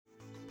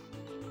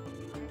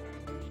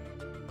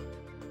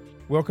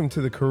Welcome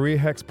to the Career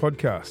Hacks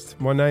podcast.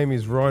 My name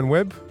is Ryan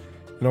Webb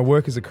and I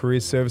work as a career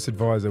service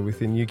advisor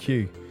within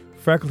UQ,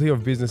 Faculty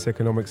of Business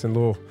Economics and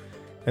Law,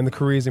 and the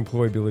Careers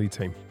Employability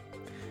team.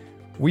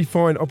 We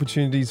find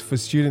opportunities for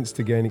students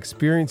to gain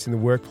experience in the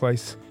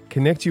workplace,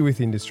 connect you with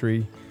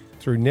industry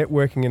through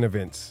networking and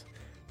events,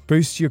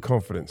 boost your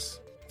confidence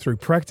through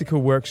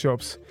practical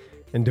workshops,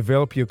 and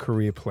develop your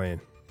career plan.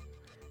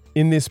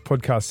 In this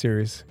podcast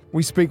series,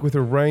 we speak with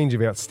a range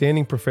of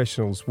outstanding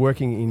professionals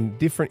working in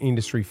different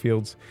industry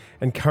fields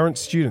and current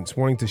students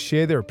wanting to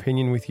share their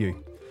opinion with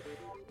you.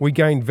 We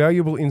gain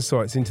valuable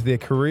insights into their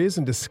careers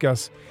and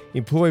discuss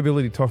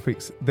employability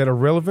topics that are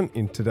relevant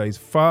in today's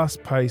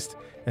fast-paced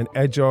and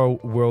agile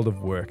world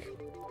of work.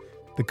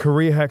 The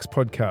Career Hacks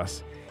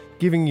podcast,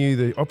 giving you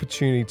the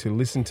opportunity to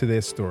listen to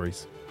their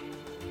stories.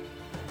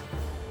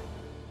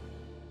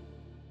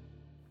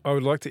 I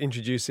would like to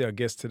introduce our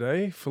guest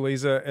today,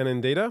 Feliza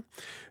Anindita,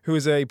 who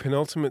is a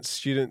penultimate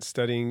student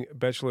studying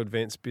Bachelor of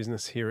Advanced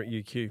Business here at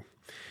UQ,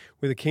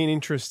 with a keen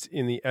interest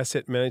in the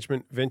asset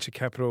management, venture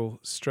capital,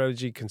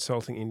 strategy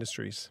consulting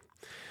industries.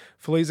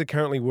 Feliza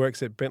currently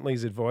works at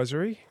Bentleys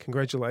Advisory,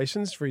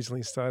 congratulations,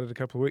 recently started a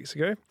couple of weeks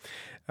ago,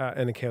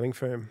 an accounting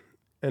firm,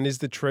 and is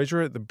the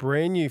treasurer at the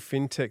brand new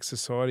Fintech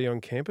society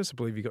on campus. I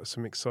believe you got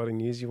some exciting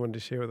news you wanted to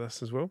share with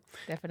us as well.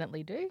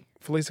 Definitely do.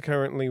 Feliza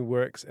currently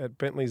works at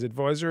Bentleys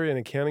Advisory, an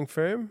accounting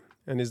firm,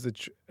 and is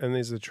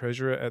the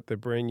treasurer at the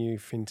brand new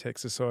Fintech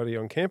society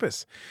on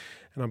campus.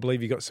 And I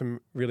believe you got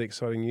some really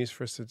exciting news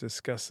for us to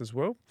discuss as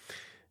well.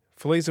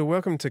 Feliza,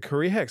 welcome to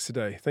Career Hacks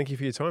today. Thank you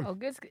for your time. Oh,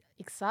 good.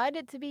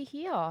 Excited to be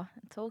here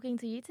talking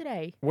to you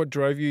today. What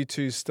drove you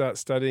to start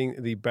studying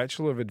the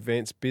Bachelor of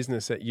Advanced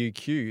Business at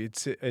UQ?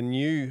 It's a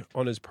new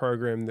honours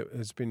program that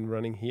has been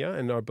running here,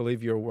 and I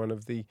believe you're one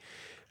of the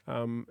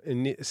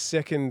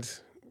second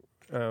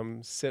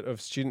set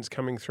of students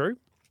coming through.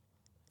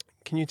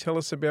 Can you tell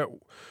us about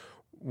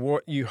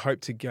what you hope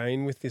to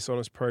gain with this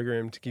honours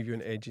program to give you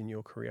an edge in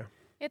your career?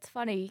 It's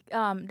funny.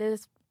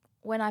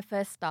 When I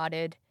first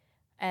started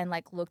and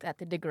looked at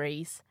the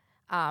degrees,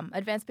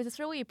 advanced business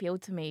really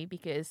appealed to me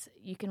because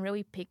you can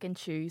really pick and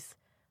choose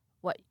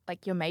what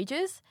your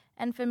majors.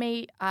 And for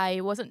me,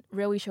 I wasn't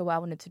really sure what I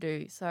wanted to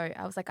do. So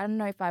I was I don't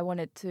know if I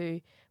wanted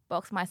to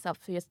box myself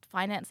to just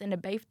finance in a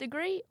BAFE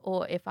degree,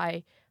 but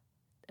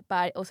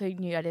I also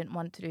knew I didn't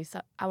want to do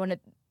so. I wanted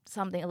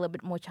something a little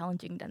bit more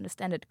challenging than the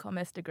standard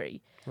commerce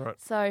degree. Right.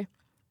 So,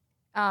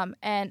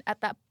 and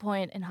at that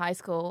point in high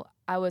school,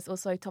 I was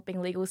also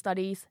topping legal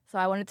studies. So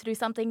I wanted to do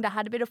something that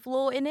had a bit of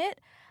flaw in it.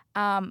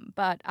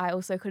 But I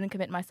also couldn't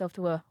commit myself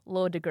to a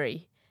law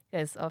degree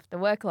because of the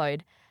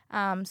workload.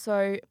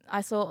 So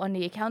I saw on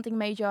the accounting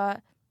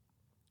major,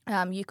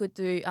 you could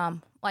do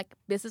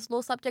business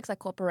law subjects like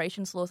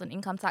corporations laws and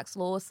income tax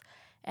laws.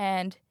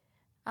 And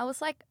I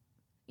was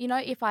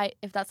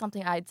if that's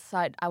something I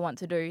decide I want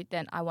to do,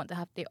 then I want to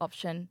have the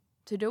option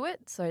to do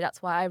it. So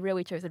that's why I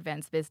really chose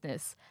advanced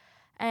business.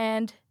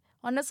 And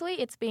honestly,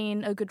 it's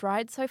been a good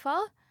ride so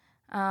far.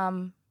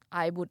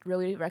 I would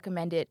really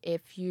recommend it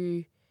if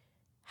you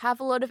have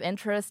a lot of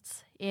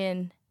interests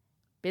in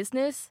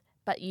business,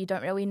 but you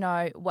don't really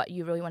know what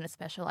you really want to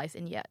specialize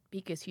in yet,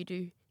 because you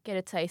do get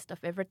a taste of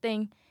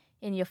everything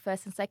in your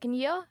first and second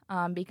year,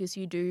 because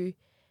you do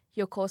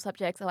your core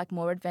subjects are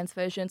more advanced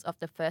versions of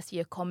the first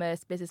year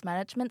commerce business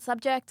management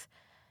subject.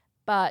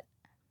 But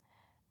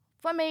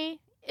for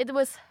me, it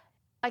was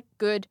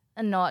good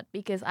and not,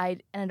 because I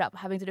ended up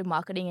having to do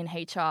marketing and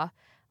HR,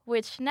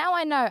 which now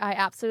I know I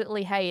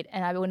absolutely hate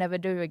and I will never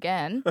do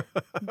again.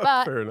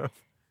 But fair enough.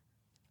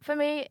 For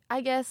me,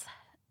 I guess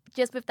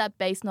just with that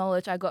base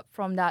knowledge I got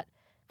from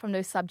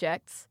those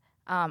subjects,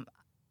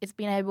 it's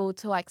been able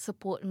to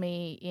support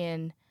me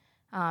in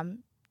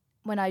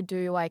when I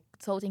do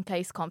consulting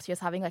case comps,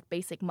 just having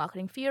basic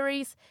marketing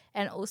theories,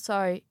 and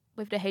also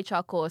with the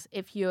HR course,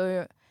 if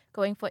you're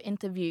going for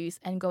interviews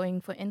and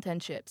going for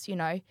internships,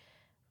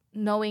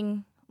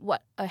 knowing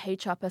what a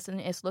HR person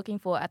is looking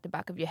for at the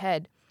back of your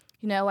head,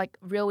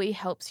 really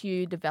helps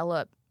you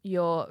develop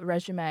your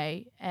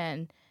resume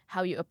and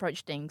how you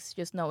approach things,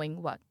 just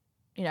knowing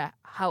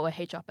how a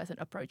HR person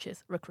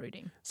approaches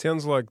recruiting.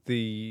 Sounds like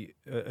the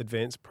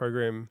advanced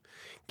program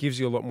gives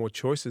you a lot more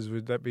choices.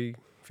 Would that be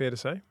fair to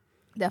say?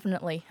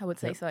 Definitely, I would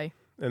say so.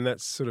 And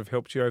that's sort of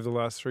helped you over the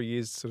last 3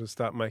 years to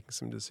start making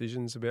some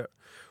decisions about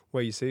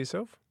where you see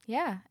yourself?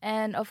 Yeah,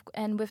 and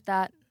with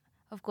that,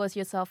 of course,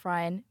 yourself,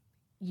 Ryan,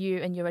 you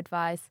and your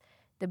advice,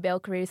 the Bell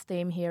Careers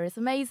team here is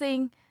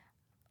amazing.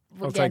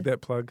 I'll take that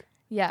plug.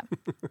 Yeah,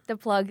 the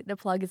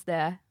plug is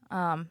there.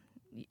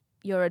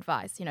 Your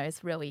advice,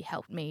 has really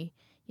helped me,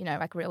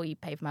 really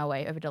pave my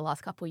way over the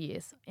last couple of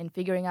years in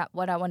figuring out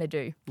what I want to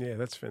do. Yeah,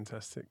 that's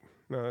fantastic.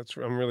 No,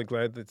 I'm really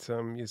glad that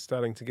you're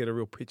starting to get a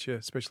real picture,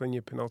 especially in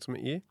your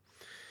penultimate year.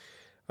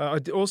 I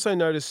also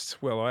noticed,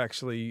 I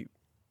actually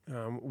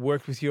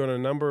worked with you on a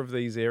number of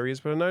these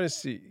areas, but I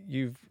noticed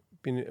you've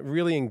been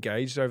really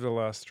engaged over the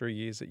last 3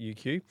 years at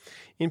UQ,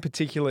 in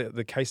particular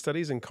the case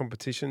studies and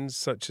competitions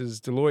such as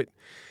Deloitte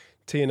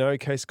T&O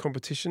case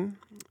competition,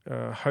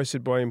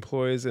 hosted by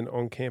employers and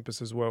on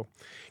campus as well.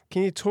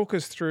 Can you talk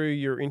us through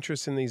your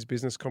interest in these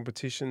business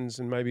competitions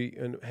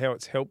and how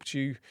it's helped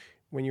you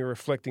when you're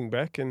reflecting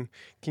back, and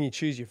can you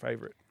choose your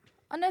favourite?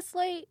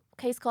 Honestly,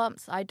 case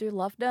comps, I do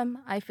love them.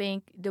 I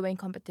think doing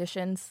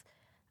competitions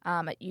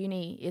at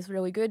uni is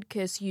really good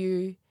because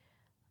you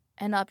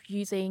end up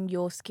using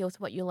your skills,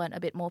 what you learn, a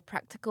bit more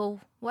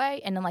practical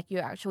way, and then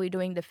you're actually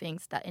doing the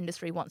things that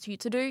industry wants you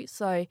to do.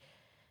 So,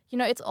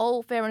 it's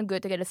all fair and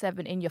good to get a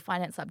 7 in your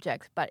finance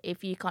subject, but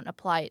if you can't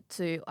apply it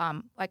to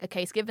a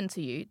case given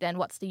to you, then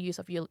what's the use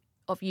of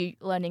you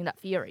learning that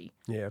theory?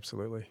 Yeah,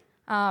 absolutely.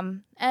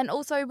 And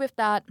also with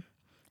that,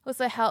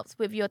 also helps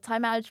with your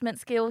time management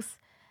skills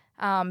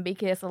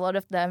because a lot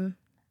of them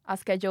are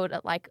scheduled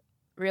at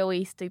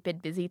really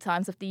stupid busy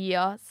times of the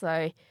year.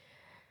 So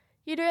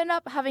you do end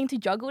up having to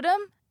juggle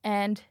them.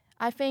 And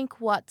I think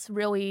what's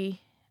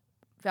really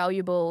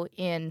valuable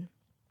in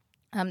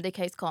the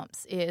case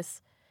comps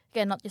is,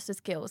 again, not just the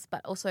skills,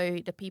 but also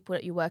the people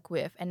that you work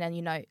with. And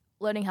then,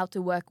 learning how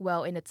to work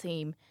well in a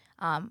team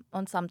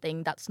on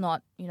something that's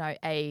not,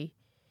 a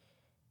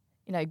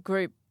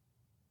group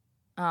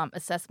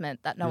assessment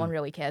that no one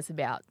really cares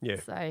about. Yeah.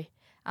 So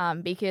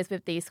because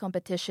with these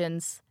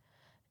competitions,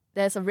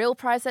 there's a real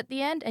prize at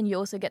the end, and you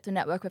also get to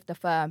network with the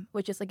firm,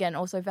 which is, again,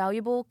 also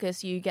valuable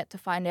because you get to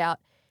find out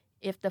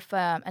if the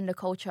firm and the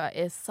culture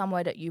is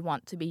somewhere that you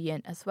want to be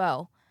in as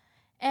well.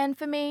 And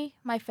for me,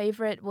 my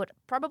favorite would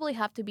probably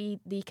have to be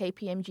the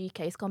KPMG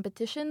case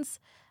competitions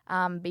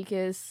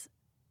because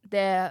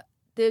the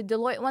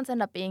Deloitte ones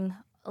end up being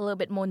a little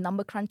bit more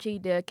number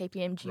crunchy. The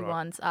KPMG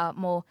ones are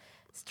more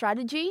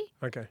strategy.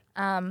 Okay.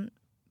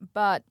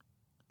 But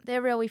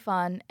they're really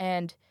fun,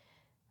 and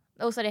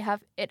also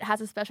it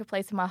has a special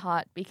place in my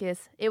heart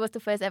because it was the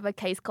first ever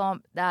case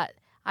comp that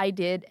I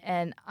did,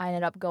 and I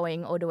ended up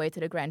going all the way to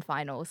the grand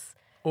finals.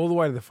 All the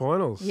way to the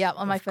finals? Yeah,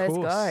 on my first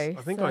go. I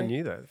think I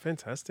knew that.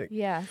 Fantastic.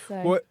 Yeah.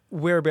 So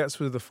whereabouts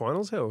were the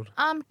finals held?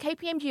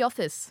 KPMG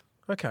office.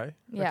 Okay.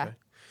 Yeah. Okay.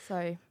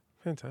 So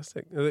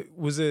fantastic.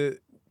 Was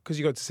it, because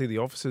you got to see the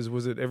offices,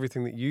 was it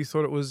everything that you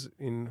thought it was?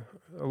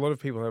 A lot of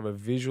people have a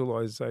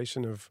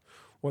visualization of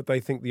what they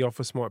think the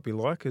office might be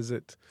like. Does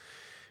it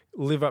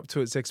live up to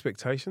its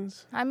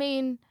expectations?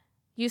 I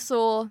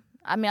saw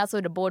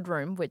the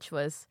boardroom, which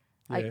was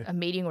a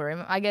meeting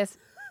room. I guess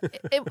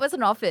it was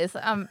an office.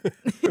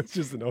 It's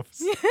just an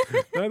office.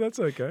 No, that's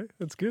okay.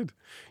 That's good.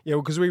 Yeah,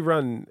 because we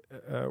run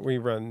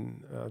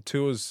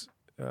tours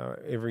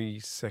every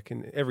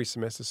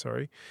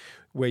semester,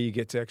 where you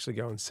get to actually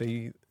go and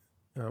see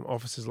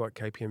offices like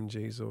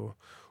KPMG's or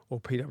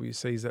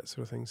PwC's, that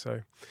sort of thing.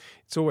 So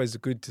it's always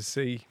good to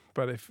see.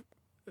 But if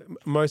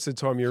most of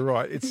the time you're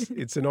right,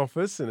 it's an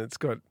office and it's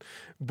got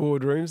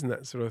boardrooms and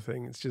that sort of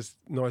thing. It's just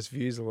nice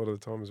views a lot of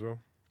the time as well.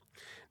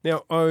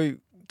 Now, I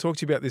talked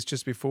to you about this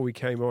just before we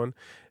came on.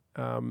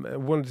 I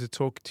wanted to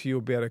talk to you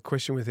about a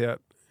question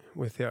without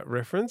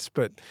reference,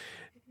 but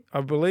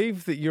I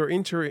believe that you're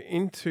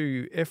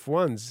into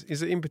F1s.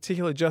 Is it in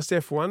particular just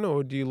F1,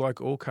 or do you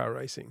like all car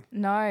racing?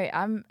 No,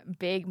 I'm a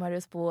big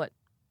motorsport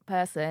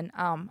person.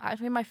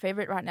 Actually, my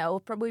favorite right now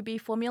will probably be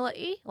Formula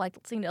E,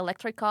 seeing the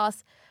electric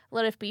cars. A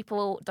lot of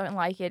people don't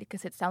like it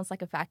because it sounds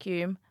like a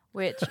vacuum,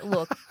 which,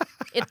 look,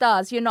 it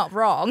does. You're not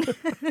wrong.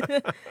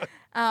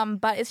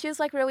 But it's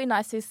just really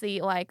nice to see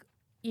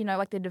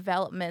the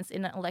developments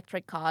in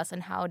electric cars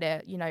and how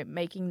they're,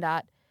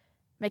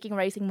 making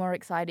racing more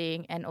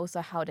exciting, and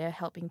also how they're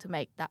helping to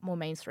make that more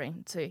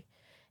mainstream to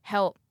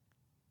help,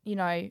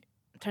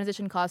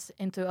 transition cars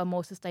into a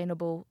more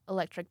sustainable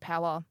electric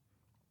power.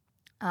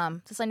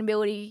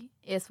 Sustainability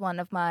is one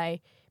of my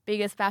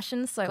biggest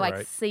passions.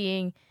 So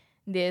seeing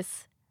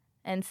this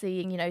and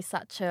seeing,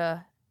 such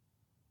a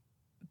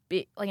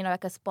big,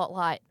 a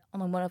spotlight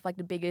on one of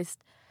the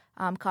biggest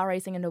car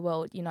racing in the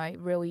world,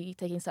 really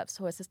taking steps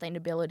towards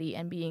sustainability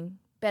and being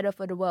better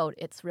for the world.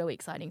 It's really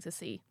exciting to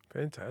see.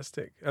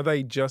 Fantastic. Are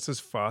they just as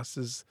fast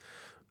as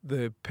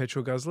the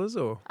petrol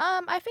guzzlers, or?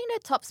 I think their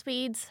top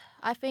speeds,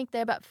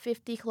 they're about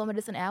 50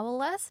 kilometers an hour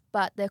less,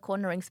 but their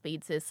cornering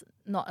speeds is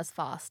not as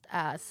fast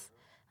as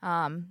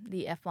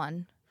the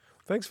F1.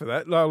 Thanks for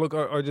that. No, look,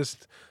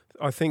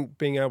 I think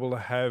being able to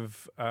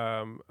have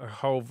a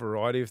whole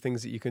variety of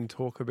things that you can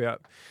talk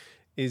about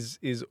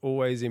is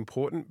always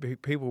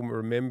important. People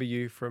remember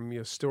you from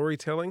your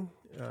storytelling,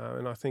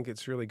 and I think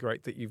it's really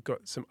great that you've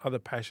got some other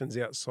passions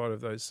outside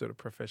of those sort of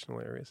professional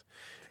areas.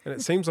 And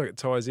it seems like it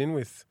ties in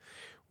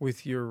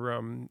with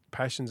your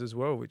passions as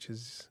well, which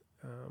is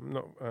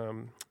not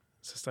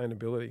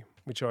sustainability,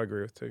 which I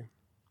agree with too.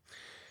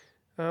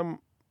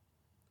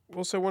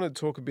 Also want to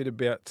talk a bit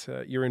about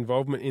your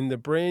involvement in the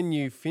brand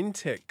new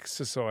Fintech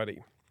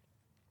Society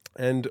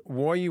and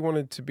why you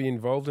wanted to be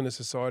involved in a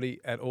society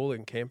at all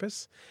in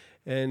campus.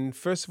 And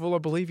first of all, I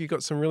believe you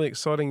got some really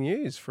exciting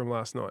news from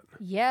last night.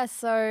 Yeah,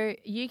 so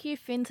UQ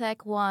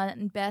Fintech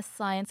won Best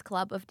Science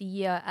Club of the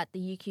Year at the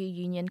UQ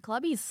Union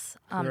Clubbies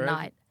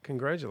night.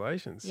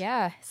 Congratulations.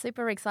 Yeah,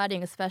 super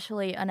exciting,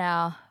 especially on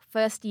our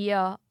first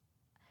year.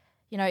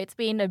 It's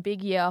been a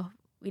big year.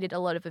 We did a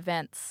lot of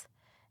events,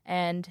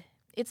 and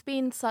it's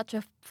been such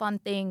a fun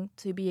thing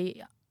to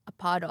be a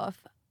part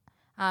of,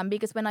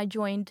 because when I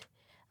joined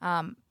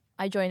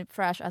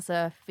fresh as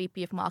a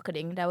VP of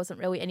marketing. There wasn't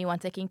really anyone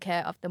taking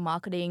care of the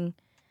marketing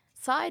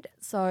side.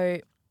 So,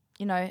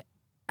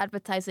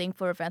 advertising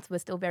for events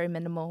was still very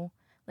minimal.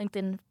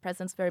 LinkedIn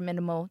presence very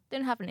minimal.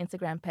 Didn't have an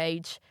Instagram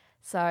page.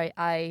 So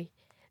I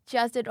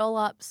jazzed it all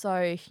up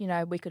so,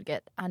 we could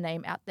get our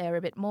name out there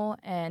a bit more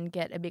and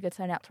get a bigger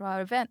turnout to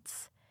our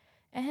events.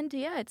 And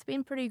yeah, it's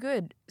been pretty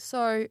good.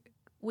 So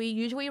we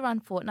usually run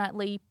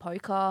fortnightly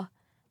poker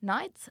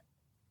nights.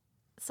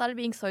 Started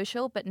being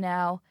social, but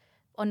now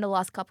on the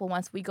last couple of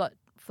months, we got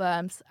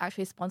firms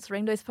actually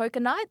sponsoring those poker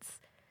nights.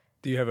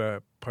 Do you have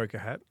a poker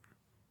hat?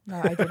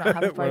 No, I do not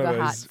have a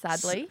poker hat,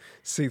 sadly.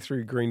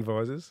 See-through green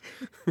visors?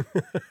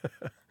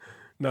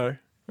 No? Okay.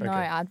 No.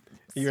 Are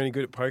you any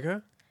good at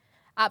poker?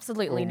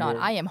 Absolutely not.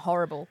 I am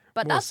horrible.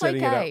 But that's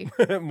okay.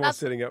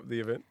 Setting up the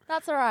event.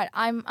 That's all right.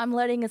 I'm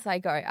learning as I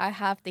go. I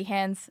have the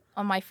hands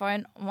on my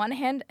phone on one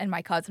hand and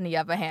my cards on the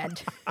other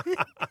hand.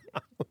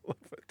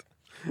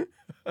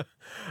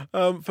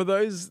 For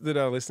those that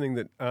are listening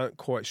that aren't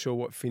quite sure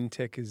what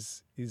Fintech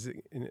is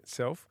in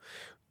itself,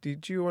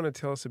 did you want to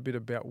tell us a bit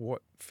about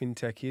what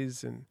Fintech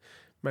is and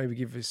maybe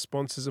give your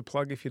sponsors a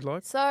plug if you'd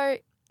like? So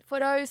for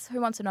those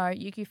who want to know,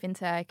 UQ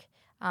Fintech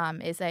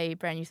is a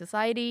brand new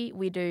society.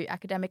 We do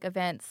academic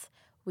events,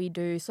 we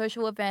do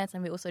social events,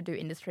 and we also do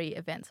industry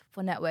events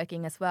for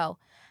networking as well.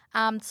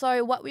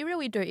 So what we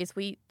really do is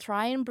we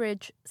try and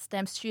bridge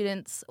STEM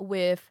students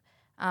with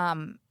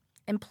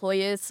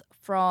employers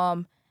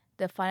from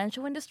the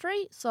financial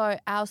industry. So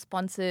our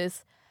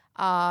sponsors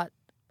are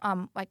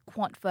like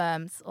quant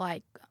firms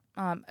like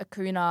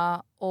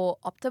Acuna or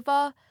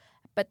Optiva,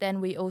 but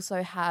then we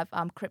also have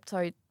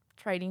crypto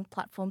trading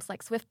platforms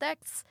like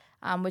SwiftX,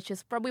 which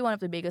is probably one of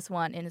the biggest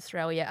one in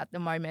Australia at the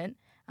moment,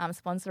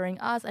 sponsoring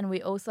us. And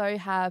we also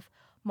have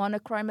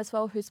Monochrome as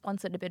well, who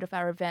sponsored a bit of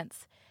our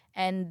events,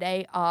 and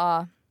they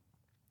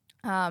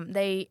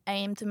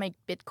aim to make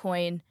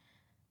Bitcoin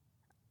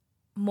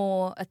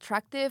more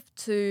attractive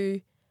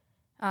to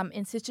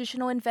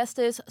institutional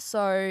investors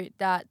so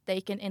that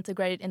they can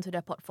integrate it into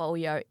their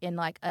portfolio in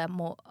like a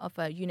more of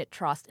a unit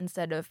trust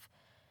instead of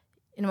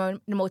in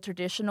a more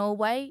traditional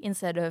way,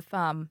 instead of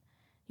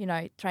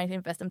trying to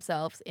invest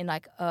themselves in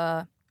like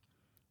a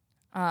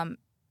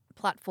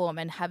platform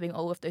and having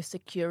all of those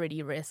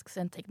security risks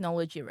and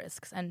technology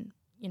risks, and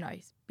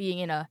being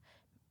in a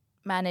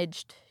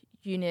managed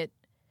unit,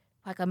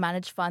 like a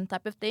managed fund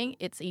type of thing.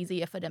 It's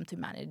easier for them to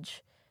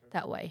manage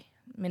that way,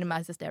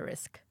 minimizes their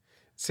risk.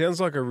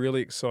 Sounds like a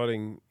really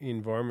exciting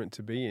environment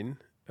to be in.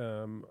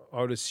 I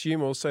would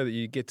assume also that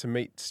you get to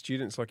meet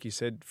students, like you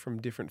said,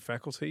 from different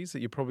faculties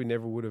that you probably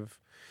never would have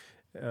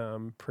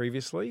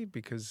previously,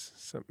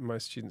 because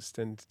most students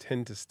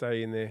tend to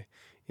stay in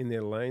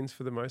their lanes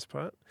for the most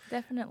part.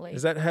 Definitely.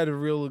 Has that had a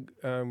real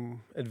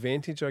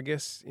advantage, I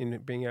guess, in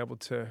being able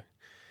to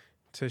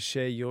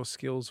share your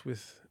skills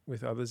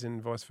with others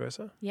and vice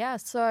versa? Yeah.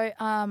 So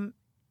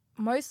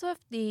most of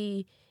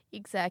the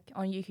exec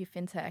on UQ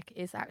Fintech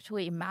is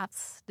actually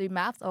maths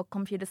or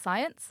computer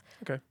science.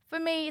 Okay. For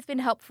me, it's been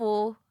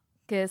helpful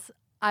because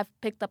I've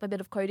picked up a bit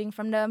of coding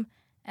from them,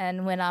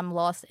 and when I'm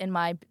lost in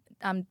my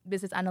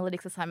business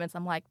analytics assignments,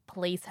 I'm like,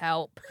 please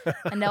help.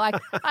 And they're like,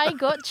 I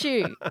got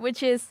you,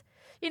 which is,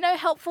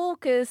 helpful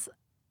because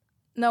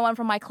no one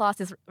from my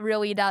class is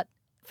really that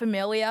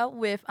familiar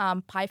with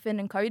Python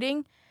and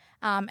coding.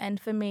 And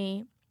for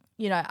me,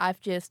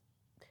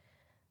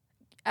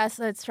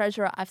 as a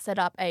treasurer, I've set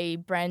up a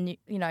brand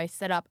new,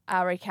 set up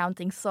our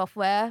accounting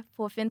software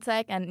for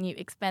Fintech and new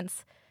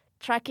expense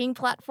tracking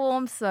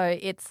platform. So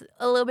it's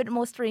a little bit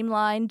more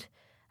streamlined,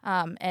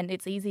 and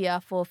it's easier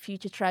for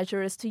future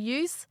treasurers to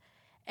use.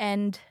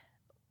 And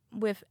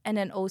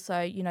then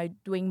also,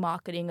 doing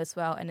marketing as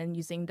well, and then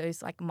using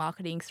those like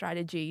marketing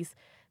strategies,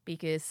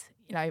 because,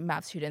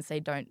 math students,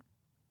 they don't,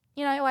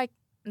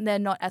 they're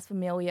not as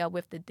familiar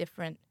with the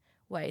different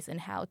ways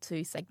and how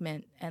to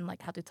segment and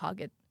like how to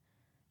target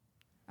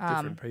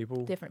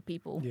different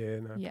people. Yeah,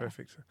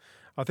 perfect.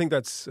 I think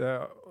that's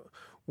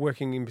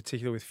working in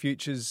particular with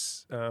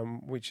Futures,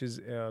 which is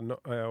our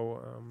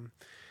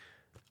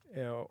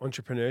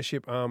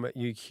entrepreneurship arm at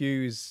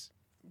UQ, is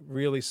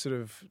really sort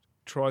of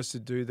tries to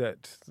do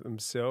that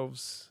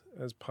themselves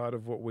as part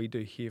of what we do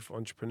here for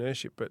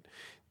entrepreneurship. But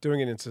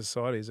doing it in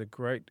society is a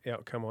great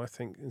outcome, I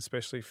think,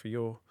 especially for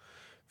your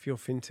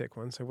Fintech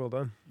one. So well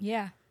done.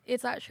 Yeah,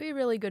 it's actually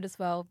really good as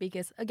well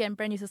because, again,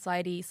 brand new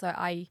society. So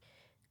I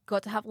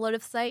got to have a lot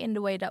of say in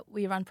the way that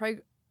we run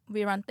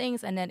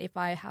things, and then if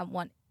I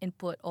want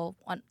input or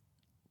want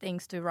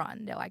things to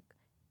run, they're like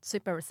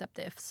super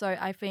receptive. So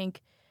I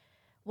think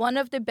one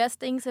of the best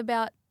things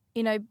about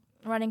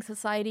running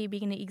society,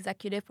 being an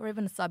executive or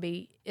even a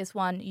subby, is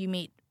one, you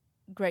meet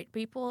great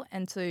people,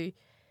 and two,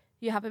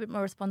 you have a bit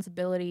more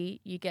responsibility.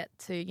 You get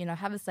to,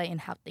 have a say in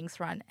how things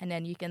run. And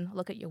then you can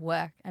look at your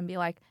work and be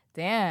like,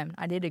 damn,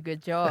 I did a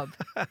good job.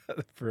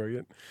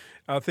 Brilliant.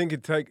 I think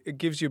it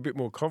gives you a bit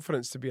more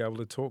confidence to be able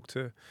to talk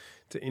to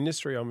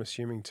industry, I'm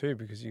assuming too,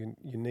 because you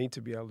need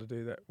to be able to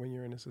do that when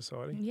you're in a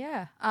society.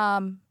 Yeah.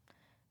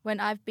 When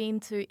I've been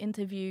to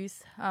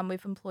interviews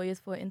with employers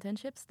for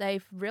internships,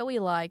 they've really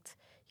liked,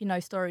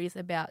 stories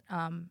about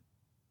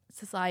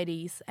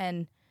societies.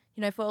 And,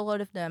 for a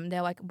lot of them,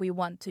 they're like, we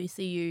want to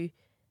see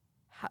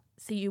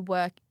you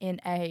work in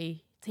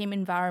a team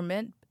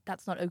environment.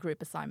 That's not a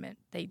group assignment.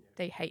 They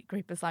hate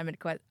group assignment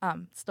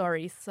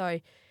stories. So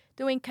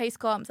doing case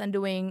comps and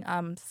doing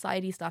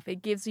society stuff,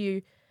 it gives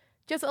you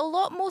just a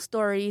lot more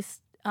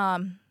stories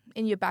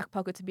in your back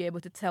pocket to be able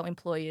to tell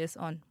employers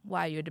on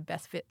why you're the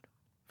best fit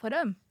for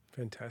them.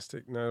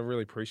 Fantastic. No, I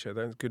really appreciate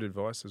that. It's good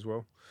advice as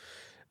well.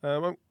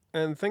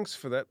 And thanks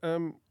for that.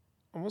 I'm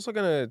also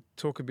going to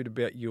talk a bit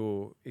about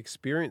your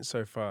experience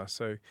so far.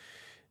 So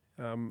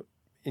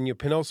in your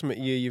penultimate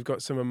year, you've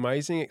got some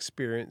amazing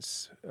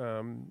experience.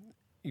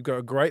 You've got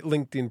a great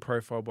LinkedIn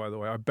profile, by the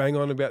way. I bang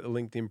on about the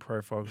LinkedIn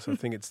profile because I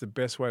think it's the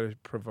best way to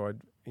provide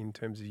in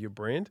terms of your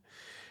brand.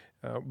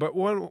 But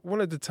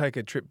wanted to take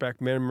a trip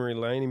back memory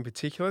lane in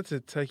particular to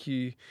take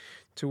you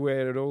to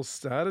where it all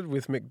started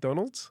with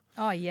McDonald's.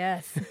 Oh,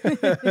 yes.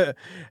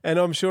 And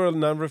I'm sure a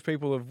number of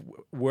people have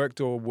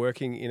worked or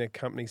working in a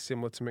company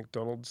similar to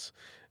McDonald's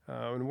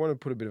and want to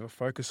put a bit of a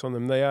focus on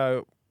them. They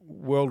are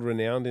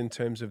world-renowned in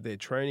terms of their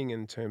training,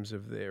 in terms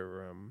of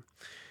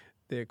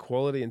their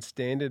quality and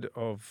standard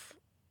of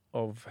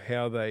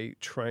how they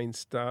train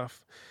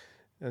staff.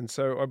 And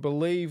so I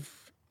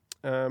believe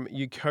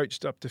you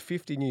coached up to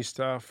 50 new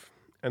staff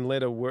and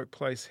led a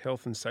workplace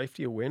health and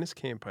safety awareness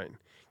campaign.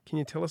 Can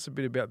you tell us a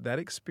bit about that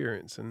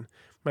experience and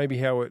maybe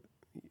how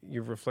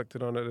you've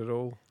reflected on it at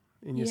all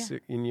in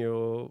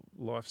your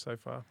life so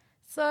far?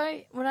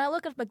 So when I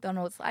look at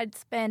McDonald's, I'd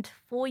spent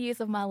 4 years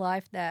of my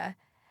life there.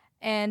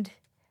 And,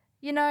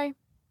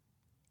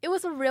 it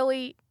was a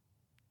really,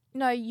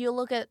 you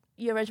look at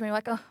your resume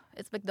like, oh,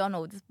 it's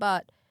McDonald's.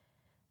 But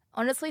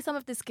honestly, some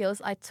of the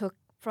skills I took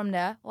from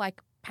there,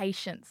 like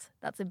patience,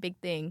 that's a big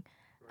thing.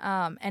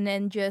 And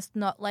then just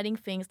not letting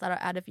things that are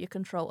out of your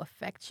control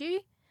affect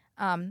you.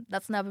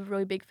 That's another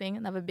really big thing.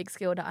 Another big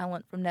skill that I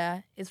learned from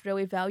there is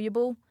really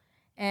valuable.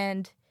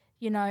 And,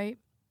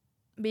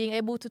 being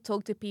able to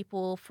talk to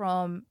people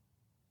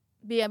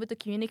be able to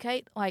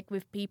communicate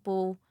with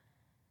people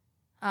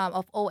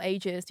of all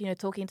ages,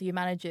 talking to your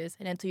managers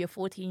and then to your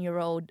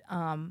 14-year-old,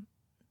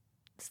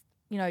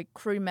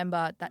 crew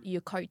member that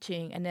you're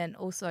coaching, and then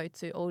also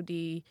to all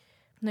the,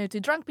 to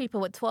drunk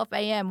people at 12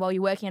 a.m. while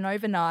you're working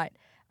overnight.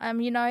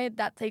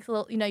 That takes a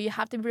little, you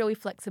have to be really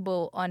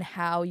flexible on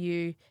how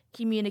you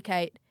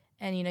communicate,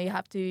 and, you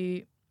have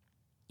to,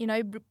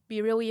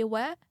 be really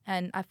aware.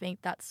 And I think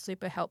that's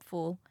super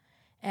helpful.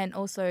 And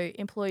also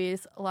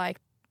employers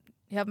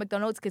you have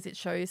McDonald's because it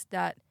shows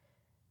that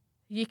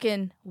you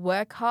can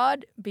work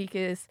hard,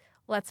 because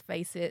let's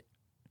face it,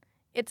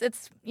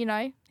 it's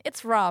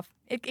rough.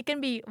 It can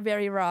be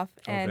very rough.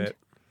 And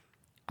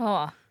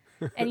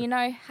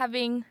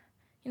having,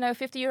 a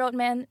 50-year-old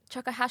man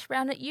chuck a hash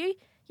brown at you,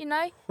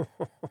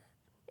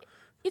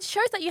 it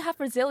shows that you have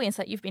resilience,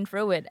 that you've been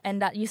through it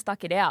and that you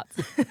stuck it out.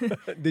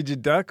 Did you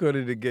duck or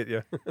did it get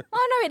you?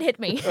 Oh, no, it hit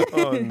me.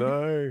 Oh,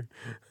 no.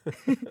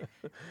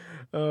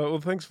 Well,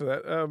 thanks for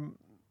that.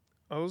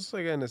 I was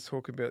also going to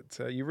talk about,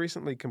 you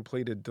recently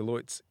completed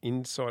Deloitte's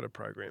Insider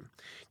program.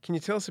 Can you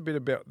tell us a bit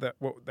about that,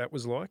 what that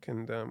was like,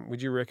 and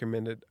would you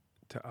recommend it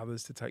to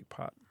others to take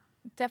part?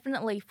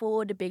 Definitely.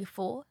 For the Big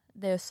Four,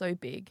 they're so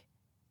big.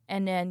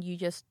 And then you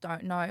just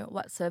don't know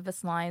what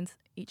service lines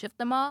each of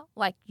them are.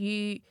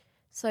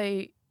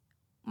 So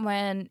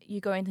when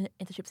you go into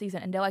internship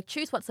season and they're like,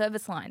 choose what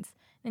service lines.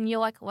 And you're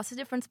like, what's the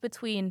difference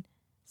between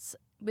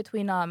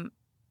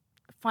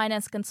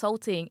finance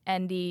consulting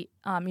and the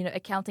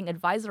accounting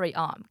advisory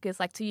arm? Because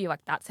to you,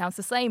 that sounds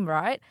the same,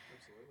 right?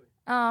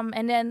 Absolutely.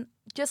 And then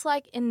just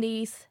in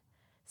these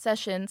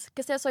sessions,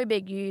 because they're so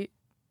big, you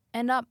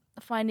end up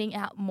finding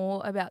out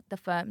more about the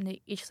firm,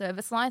 each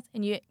service lines,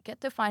 and you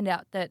get to find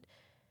out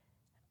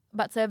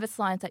about service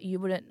lines that you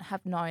wouldn't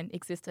have known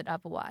existed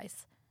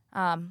otherwise.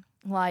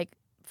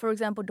 For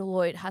example,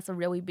 Deloitte has a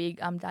really big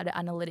data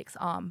analytics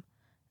arm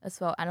as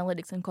well,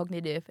 analytics and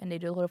cognitive, and they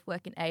do a lot of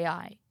work in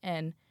AI.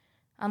 And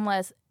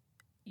unless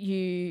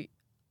you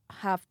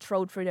have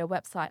trolled through their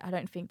website, I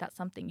don't think that's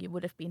something you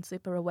would have been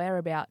super aware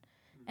about.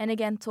 And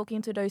again,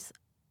 talking to those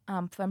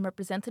firm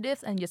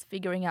representatives and just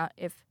figuring out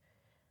if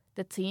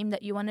the team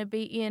that you want to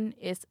be in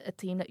is a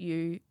team that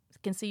you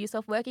can see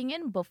yourself working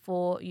in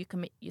before you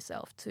commit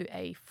yourself to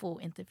a full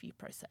interview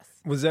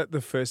process. Was that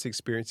the first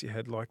experience you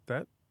had like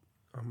that,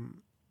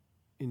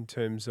 in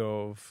terms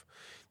of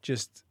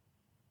just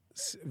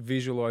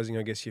visualizing,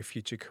 I guess, your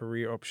future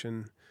career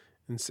option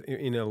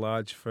in a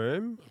large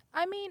firm?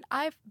 I mean,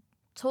 I've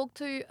talked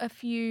to a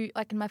few,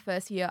 in my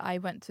first year, I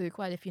went to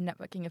quite a few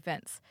networking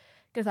events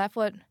because I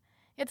thought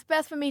it's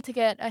best for me to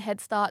get a head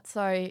start.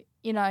 So,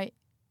 when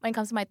it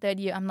comes to my third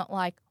year, I'm not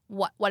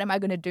what am I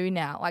going to do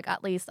now? Like,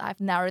 at least I've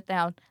narrowed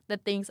down the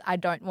things I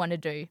don't want to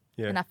do.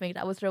 Yeah. And I think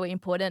that was really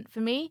important for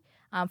me,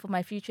 for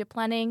my future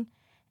planning.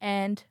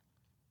 And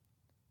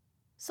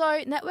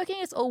so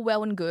networking is all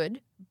well and good,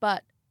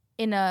 but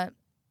in a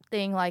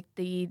thing like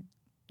the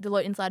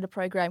Deloitte Insider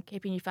program,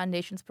 Keeping Your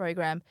Foundations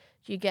program,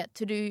 you get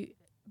to do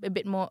a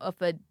bit more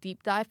of a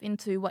deep dive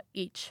into what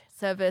each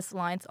service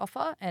lines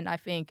offer. And I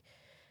think,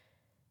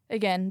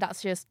 again,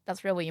 that's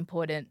really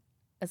important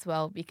as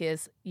well,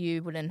 because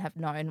you wouldn't have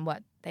known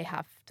what they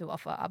have to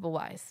offer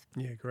otherwise.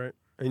 Yeah, great.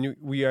 And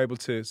were you able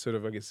to sort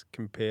of, I guess,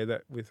 compare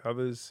that with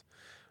others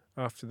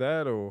after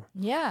that, or?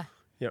 Yeah,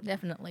 Yep.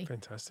 definitely.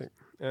 Fantastic.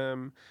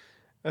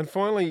 And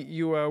finally,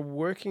 you are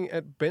working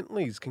at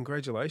Bentleys.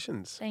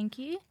 Congratulations. Thank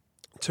you.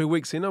 2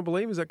 weeks in, I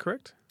believe. Is that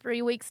correct?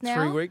 3 weeks now.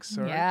 3 weeks,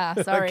 sorry. Yeah,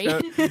 sorry.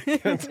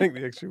 Can't take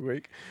the extra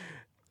week.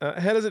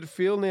 How does it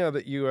feel now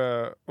that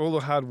all the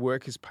hard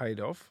work is paid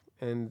off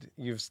and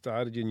you've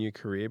started your new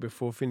career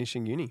before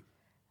finishing uni?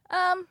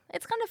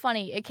 It's kind of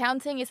funny.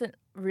 Accounting isn't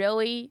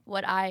really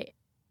what I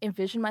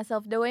envision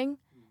myself doing.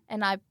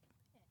 And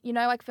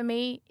for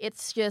me,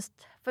 it's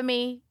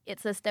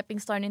a stepping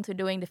stone into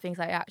doing the things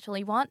I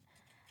actually want.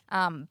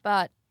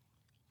 But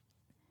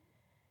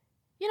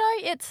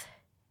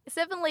it's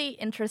definitely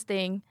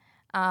interesting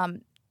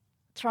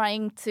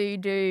trying to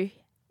do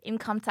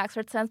income tax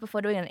returns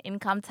before doing an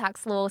income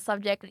tax law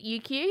subject at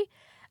UQ.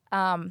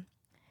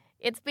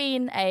 It's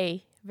been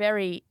a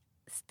very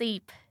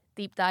steep,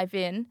 deep dive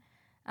in,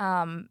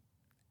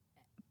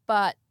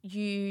 but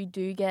you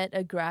do get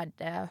a grad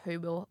there who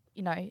will,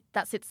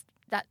 that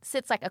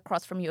sits like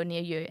across from you or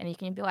near you, and you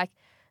can be like,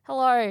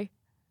 hello,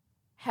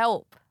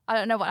 help, I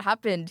don't know what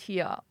happened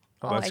here.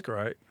 Oh, that's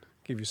great.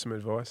 Give you some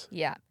advice.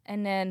 Yeah.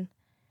 And then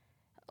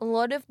a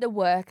lot of the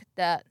work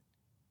that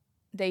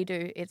they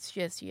do, it's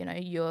just,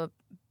 your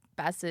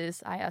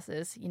BASs,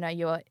 ISs,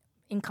 your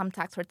income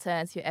tax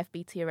returns, your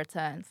FBT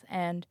returns,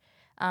 and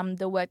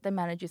the work the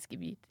managers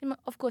give you.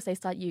 Of course, they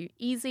start you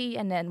easy,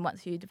 and then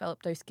once you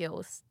develop those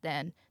skills,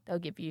 then they'll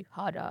give you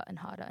harder and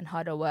harder and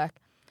harder work.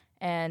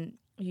 And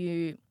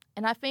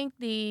I think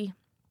it's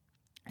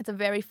a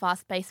very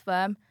fast-paced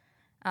firm.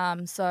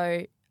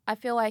 So I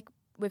feel like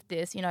with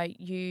this,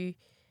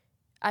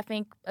 I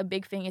think a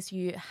big thing is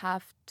you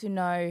have to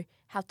know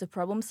how to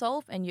problem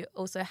solve, and you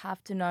also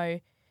have to know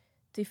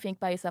to think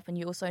by yourself, and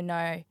you also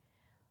know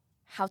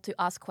how to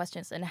ask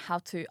questions and how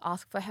to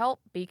ask for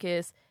help,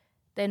 because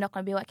they're not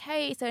going to be like,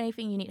 hey, is there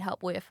anything you need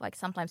help with? Like,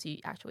 sometimes you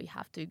actually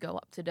have to go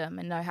up to them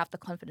and have the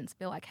confidence to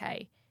be like,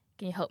 hey,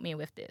 can you help me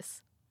with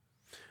this?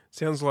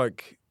 Sounds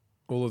like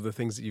all of the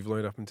things that you've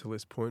learned up until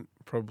this point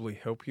probably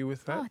help you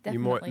with that. Oh, definitely. You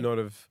might not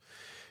have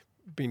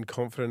been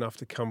confident enough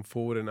to come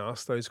forward and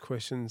ask those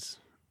questions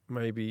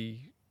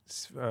maybe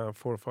 4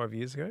 or 5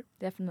 years ago.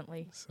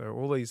 Definitely. So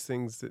all these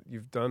things that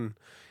you've done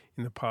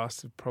in the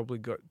past have probably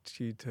got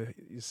you to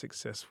your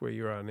success where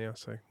you are now.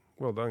 So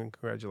well done and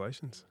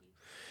congratulations.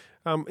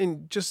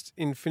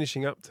 In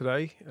finishing up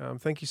today,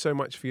 thank you so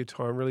much for your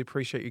time. Really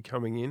appreciate you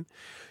coming in.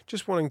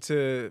 Just wanting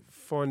to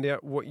find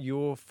out what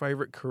your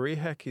favourite career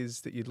hack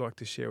is that you'd like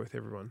to share with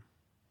everyone.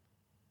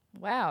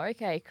 Wow,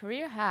 okay,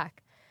 career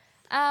hack.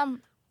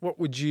 What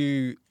would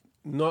you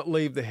not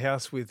leave the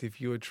house with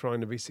if you were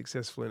trying to be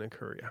successful in a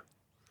career?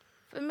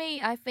 For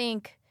me, I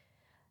think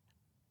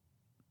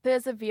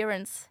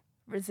perseverance,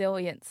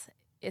 resilience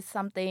is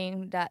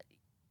something that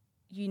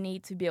you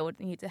need to build,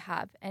 you need to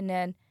have. And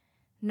then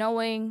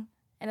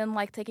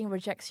taking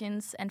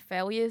rejections and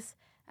failures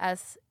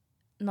as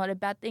not a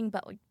bad thing,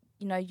 but,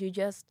 you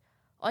just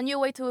on your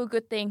way to a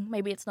good thing,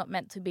 maybe it's not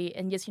meant to be,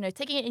 and just,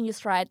 taking it in your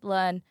stride,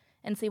 learn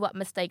and see what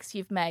mistakes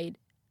you've made,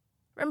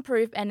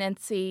 improve, and then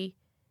see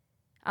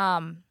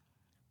how,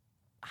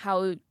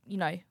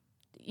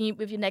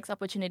 with your next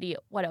opportunity,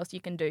 what else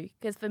you can do.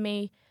 Because for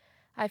me,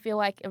 I feel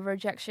like a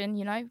rejection,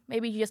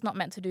 maybe you're just not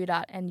meant to do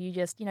that, and you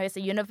just, it's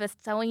the universe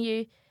telling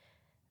you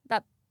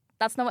that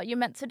that's not what you're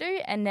meant to do,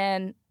 and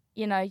then,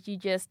 you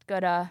just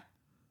gotta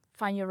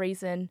find your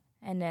reason,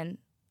 and then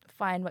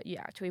find what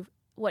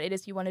it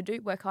is you want to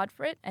do, work hard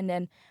for it, and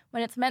then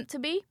when it's meant to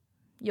be,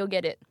 you'll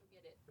get it.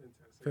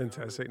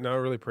 Fantastic. No, I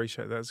really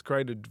appreciate that. It's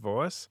great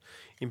advice,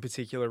 in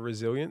particular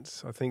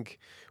resilience. I think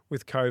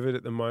with COVID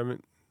at the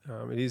moment,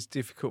 it is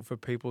difficult for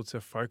people to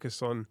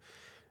focus on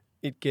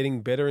it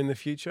getting better in the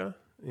future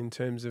in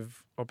terms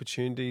of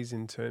opportunities,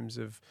 in terms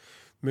of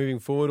moving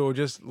forward, or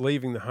just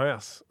leaving the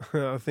house.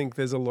 I think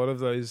there's a lot of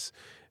those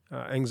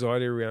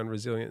anxiety around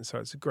resilience. So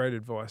it's a great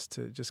advice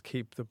to just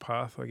keep the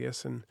path, I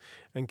guess, and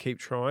keep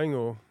trying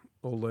or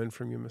learn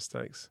from your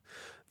mistakes.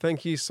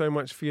 Thank you so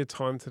much for your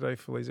time today,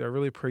 Feliza. I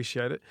really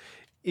appreciate it.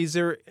 Is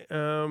there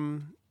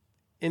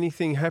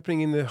anything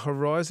happening in the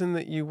horizon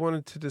that you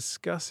wanted to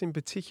discuss in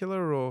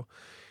particular, or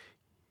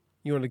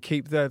you want to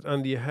keep that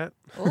under your hat?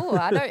 Oh,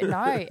 I don't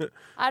know.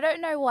 I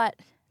don't know what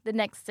the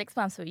next 6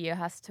 months or year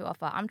has to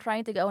offer. I'm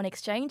trying to go on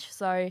exchange,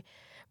 so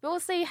we'll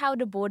see how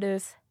the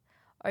borders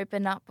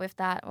open up with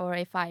that, or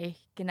if I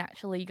can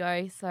actually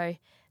go. So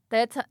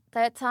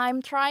third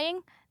time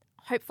trying.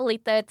 hopefully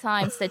third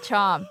time's the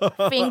charm.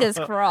 Fingers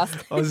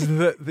crossed. Is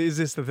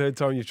this the third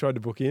time you've tried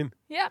to book in?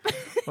 Yep.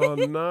 Oh,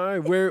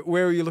 no.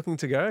 Where are you looking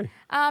to go?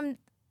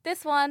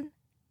 This one,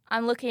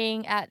 I'm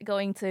looking at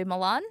going to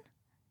Milan,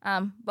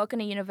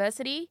 Bocconi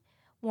University.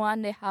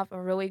 One, they have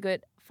a really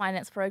good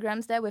finance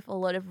programs there with a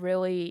lot of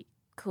really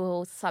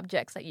cool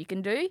subjects that you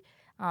can do.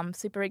 I'm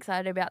super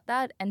excited about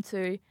that. And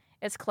two,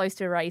 it's close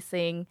to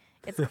racing.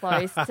 It's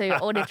close to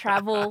all the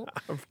travel.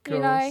 Of course. You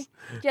know,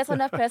 just on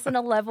a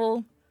personal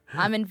level,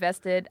 I'm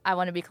invested. I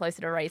want to be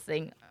closer to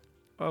racing.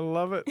 I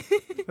love it.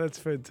 That's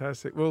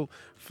fantastic. Well,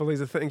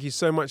 Feliza, thank you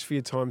so much for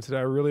your time today.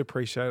 I really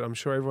appreciate it. I'm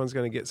sure everyone's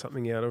going to get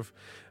something out of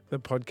the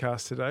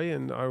podcast today,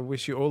 and I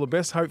wish you all the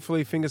best.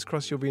 Hopefully, fingers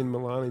crossed, you'll be in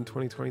Milan in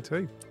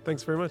 2022.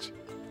 Thanks very much.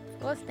 Of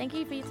course. Thank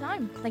you for your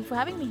time. Thanks for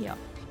having me here.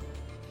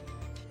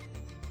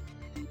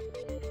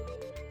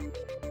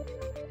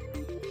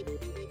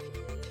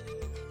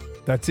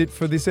 That's it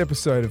for this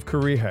episode of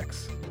Career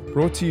Hacks,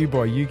 brought to you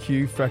by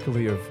UQ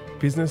Faculty of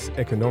Business,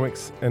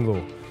 Economics and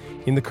Law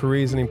in the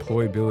Careers and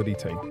Employability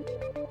team.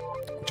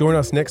 Join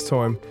us next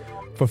time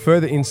for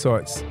further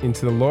insights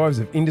into the lives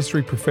of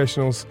industry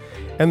professionals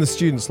and the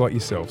students like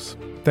yourselves.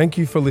 Thank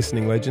you for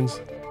listening, legends.